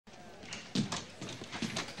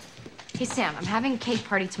Hey, Sam, I'm having a cake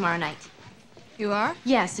party tomorrow night. You are?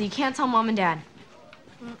 Yeah, so you can't tell Mom and Dad.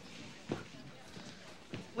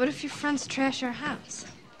 What if your friends trash our house?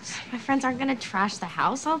 My friends aren't gonna trash the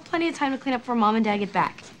house. I'll have plenty of time to clean up before Mom and Dad get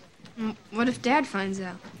back. What if Dad finds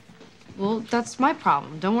out? Well, that's my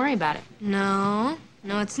problem. Don't worry about it. No,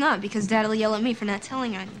 it's not, because Dad will yell at me for not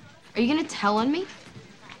telling on you. Are you gonna tell on me?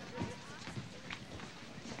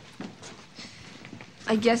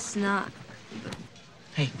 I guess not.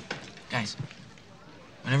 Hey, guys.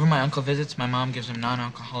 Whenever my uncle visits, my mom gives him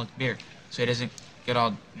non-alcoholic beer, so he doesn't get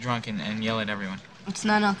all drunk and yell at everyone. It's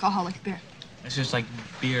non-alcoholic beer. It's just like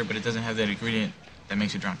beer, but it doesn't have that ingredient that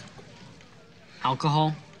makes you drunk.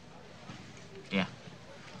 Alcohol? Yeah.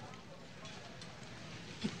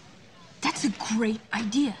 That's a great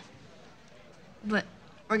idea. But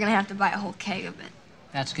we're gonna have to buy a whole keg of it.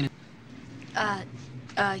 That's gonna...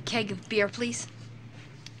 A keg of beer, please.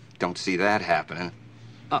 Don't see that happening.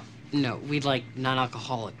 No, we'd like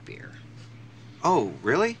non-alcoholic beer. Oh,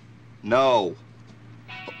 really? No.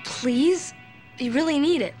 Please? You really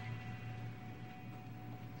need it.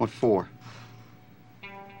 What for?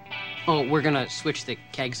 Oh, we're gonna switch the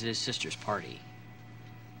kegs at his sister's party.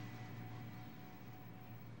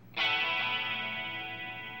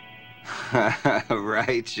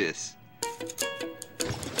 Righteous.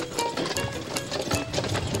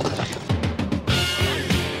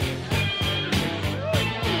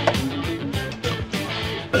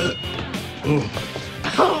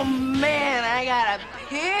 Oh, man, I gotta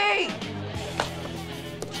pee!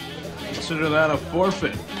 Consider that a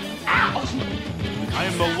forfeit. Ow! I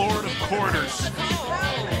am the Lord of Quarters.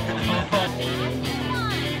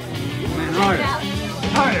 Man, harder.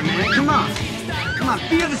 Harder, man. Come on. Come on,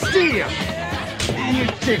 feel the steel. Man,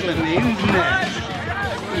 you're tickling me. Who's next?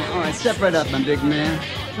 Come on, all right, step right up, my big man.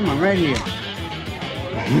 Come on, right here.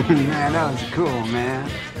 Man, that was cool, man.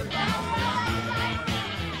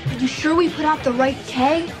 Are you sure we put out the right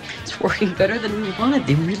keg? It's working better than we wanted.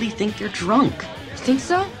 They really think you're drunk. You think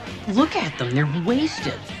so? Look at them, they're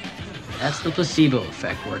wasted. That's the placebo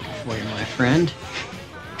effect working for you, my friend.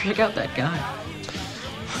 Check out that guy.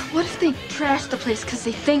 What if they trash the place because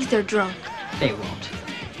they think they're drunk? They won't.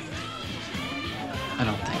 I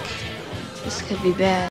don't think. This could be bad.